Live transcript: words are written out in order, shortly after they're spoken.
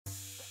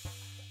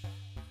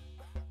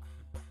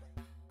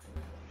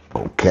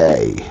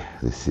Okay,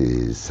 this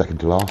is second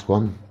to last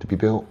one to be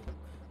built.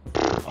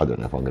 I don't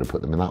know if I'm going to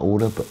put them in that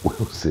order, but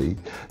we'll see.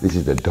 This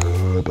is the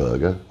Durrr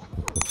Burger,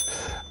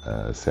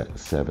 set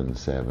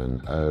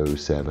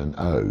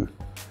 77070.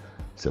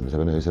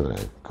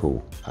 77070,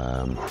 cool.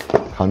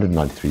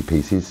 193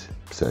 pieces,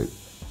 so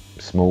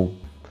small,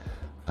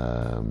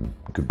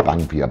 good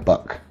bang for your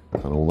buck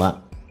and all that.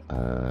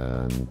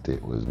 And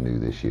it was new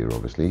this year,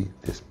 obviously,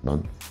 this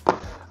month.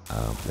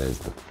 There's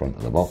the front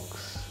of the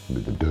box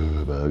with the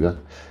Durrr Burger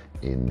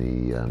in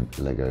the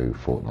Lego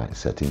Fortnite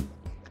setting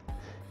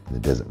in the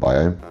desert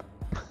biome.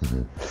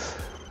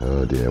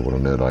 Oh dear, what a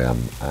nerd I am.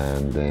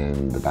 And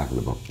then the back of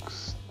the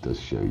box does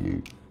show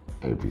you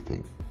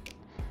everything.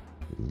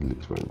 It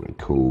looks very, very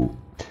cool.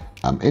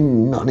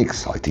 And not an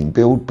exciting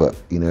build, but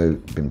you know,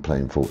 been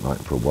playing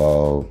Fortnite for a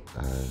while.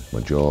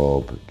 My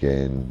job,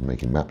 again,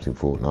 making maps in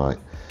Fortnite.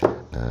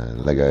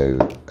 Lego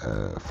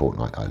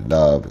Fortnite I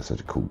love. It's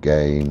such a cool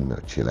game. I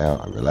chill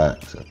out, I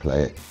relax, I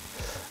play it.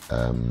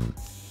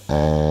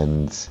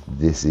 And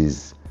this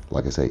is,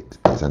 like I say,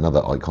 it's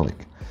another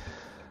iconic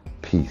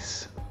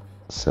piece.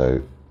 So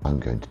I'm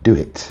going to do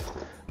it,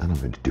 and I'm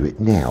going to do it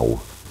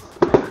now.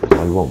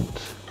 I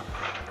want.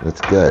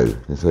 Let's go.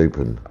 Let's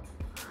open.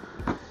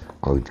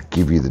 I'll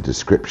give you the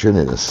description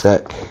in a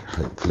sec.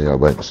 Hopefully I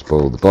won't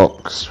spoil the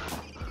box.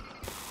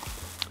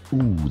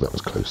 Ooh, that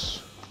was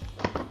close.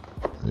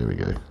 There we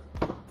go.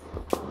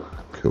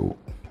 Cool.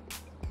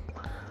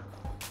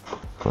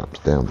 Flaps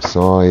down the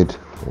side.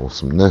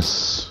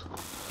 Awesomeness.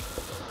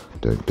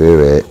 Don't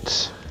do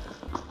it.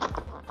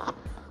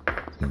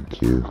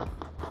 Thank you.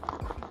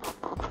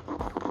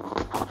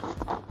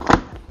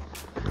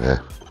 Yeah.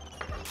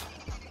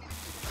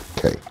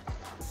 Okay.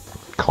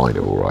 Kind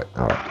of alright.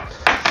 Alright.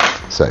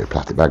 So,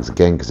 plastic bags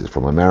again because it's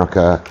from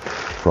America.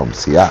 From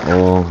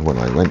Seattle when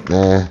I went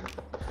there.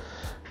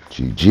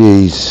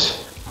 GG's.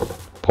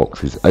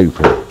 Box is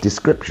open.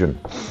 Description.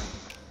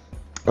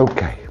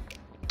 Okay.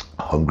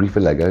 Hungry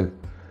for Lego.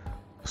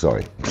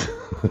 Sorry.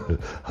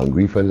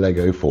 Hungry for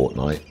Lego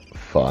Fortnite.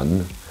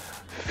 Fun.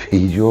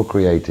 Feed your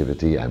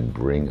creativity and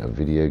bring a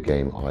video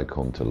game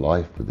icon to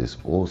life with this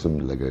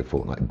awesome Lego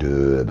Fortnite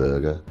Durrr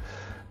Burger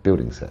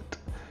building set.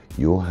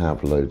 You'll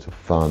have loads of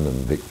fun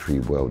and victory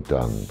well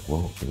done.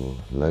 Well,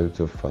 loads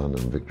of fun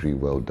and victory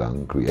well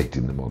done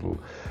creating the model,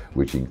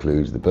 which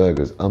includes the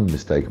burger's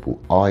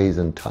unmistakable eyes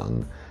and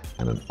tongue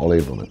and an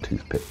olive on a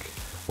toothpick.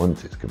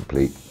 Once it's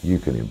complete, you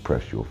can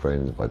impress your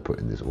friends by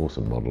putting this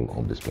awesome model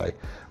on display.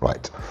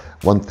 Right,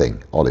 one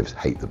thing, olives,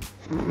 hate them.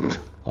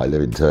 I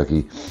live in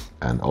Turkey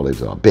and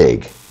olives are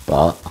big,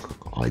 but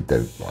I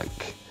don't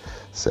like.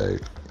 So,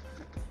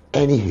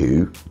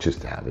 anywho,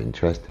 just out of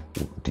interest,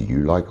 do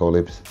you like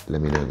olives?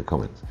 Let me know in the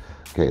comments.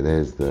 Okay,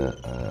 there's the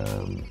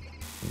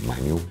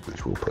manual,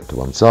 which we'll put to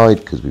one side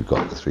because we've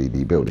got the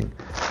 3D building.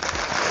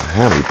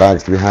 How many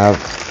bags do we have?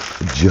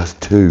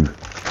 Just 2.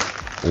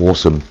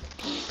 Awesome.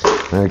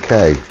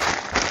 Okay,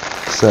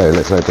 so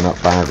let's open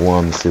up bag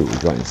 1, see what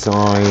we've got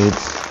inside.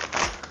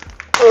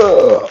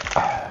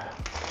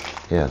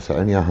 Yeah, so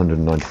only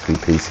 193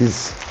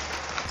 pieces,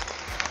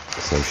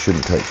 so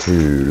shouldn't take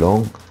too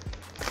long,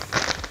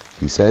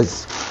 he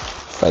says.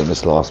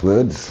 Famous last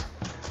words.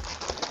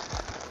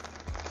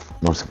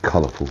 Nice and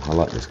colourful. I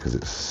like this because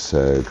it's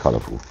so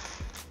colourful.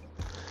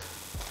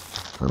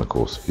 And of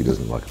course, who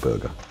doesn't like a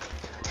burger?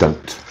 Don't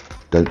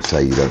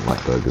say you don't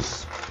like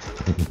burgers.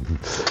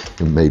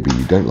 Maybe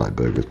you don't like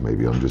burgers,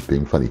 maybe I'm just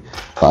being funny,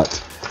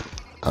 but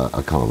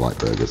I kind of like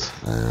burgers,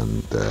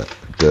 and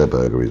Durrr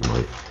Burger is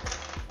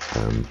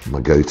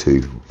my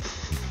go-to.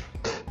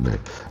 No,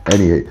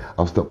 anyway,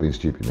 I'll stop being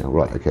stupid now.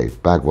 Right, okay,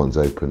 bag 1's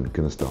open,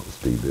 gonna start the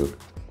speed build.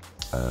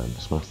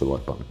 Smash the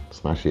like button,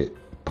 smash it,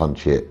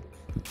 punch it,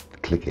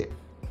 click it.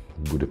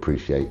 Would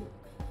appreciate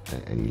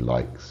any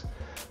likes.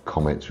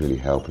 Comments really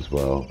help as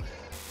well.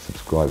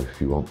 Subscribe if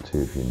you want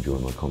to, if you enjoy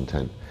my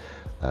content.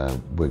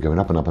 We're going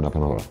up and up and up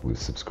and up with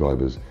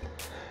subscribers.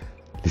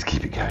 Let's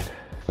keep it going.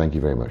 Thank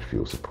you very much for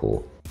your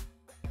support.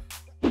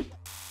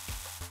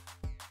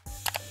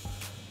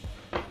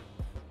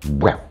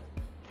 Well,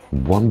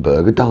 one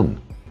burger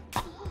done.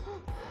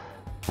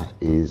 That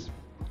is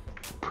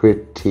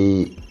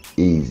pretty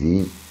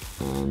easy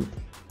and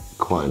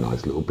quite a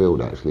nice little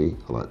build actually.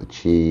 I like the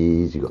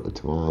cheese, you got the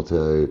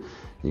tomato,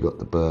 you got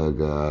the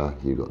burger,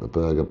 you got the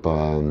burger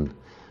bun.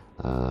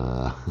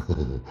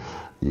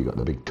 You got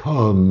the big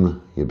tongue,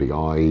 your big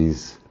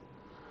eyes,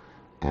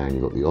 and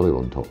you got the olive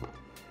on top,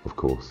 of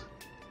course.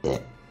 Yeah.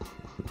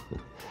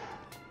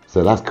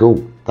 So that's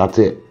cool. That's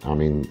it. I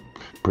mean,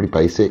 pretty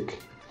basic,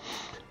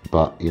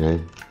 but you know,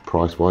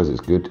 price-wise, it's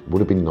good. Would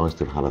have been nice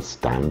to have had a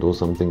stand or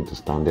something to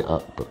stand it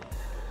up, but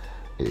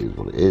it is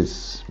what it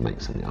is. Make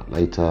something up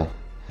later.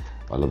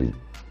 I love these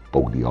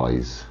boldy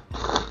eyes.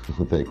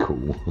 They're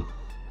cool.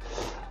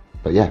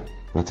 But yeah,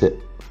 that's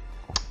it.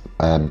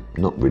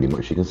 Not really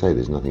much you can say.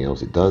 There's nothing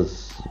else it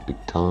does. Big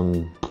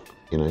tongue,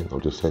 you know,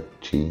 I've just said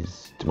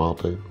cheese,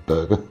 tomato,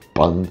 burger,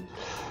 bun,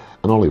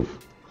 an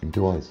olive, and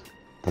 2 eyes.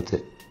 That's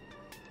it.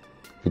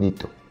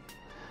 Finito.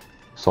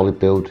 Solid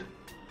build.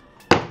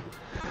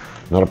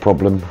 Not a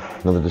problem.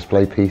 Another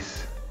display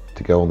piece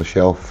to go on the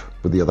shelf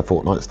with the other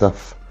Fortnite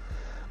stuff,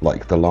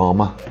 like the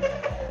llama.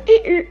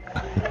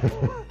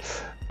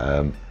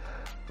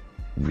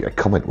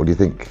 Comment, what do you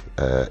think?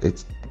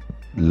 It's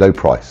low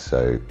price,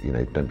 so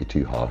don't be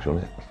too harsh on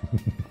it.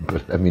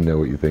 But let me know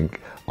what you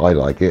think. I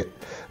like it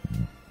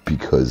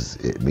because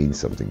it means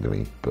something to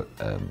me, but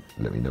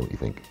let me know what you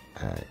think.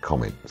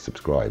 Comment,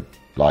 subscribe,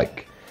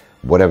 like,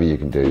 whatever you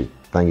can do.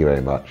 Thank you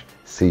very much.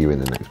 See you in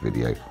the next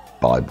video.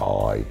 Bye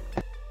bye.